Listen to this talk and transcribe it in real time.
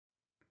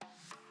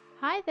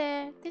Hi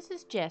there, this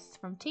is Jess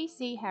from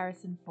TC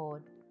Harrison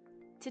Ford.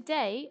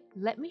 Today,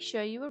 let me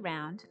show you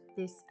around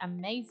this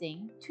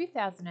amazing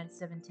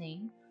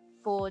 2017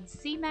 Ford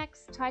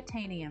C-Max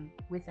Titanium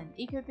with an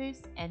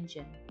EcoBoost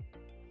engine.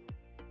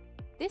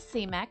 This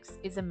C-Max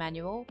is a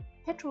manual,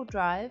 petrol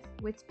drive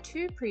with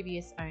 2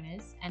 previous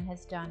owners and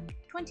has done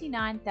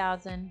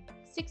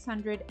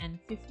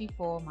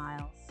 29,654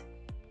 miles.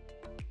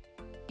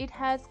 It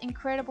has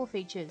incredible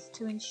features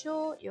to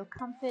ensure your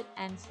comfort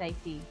and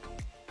safety,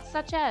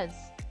 such as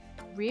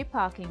rear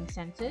parking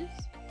sensors,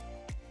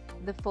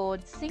 the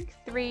Ford Sync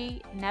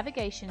 3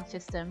 navigation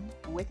system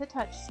with a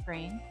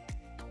touchscreen,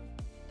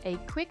 a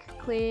quick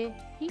clear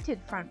heated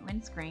front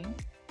windscreen,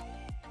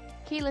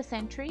 keyless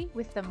entry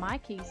with the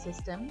MyKey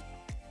system,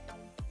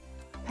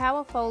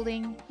 power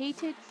folding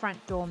heated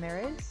front door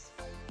mirrors,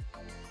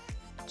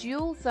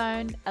 dual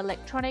zone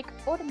electronic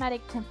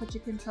automatic temperature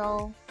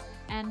control,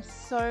 and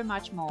so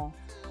much more.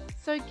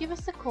 So give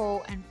us a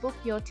call and book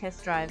your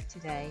test drive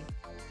today.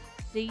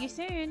 See you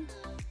soon!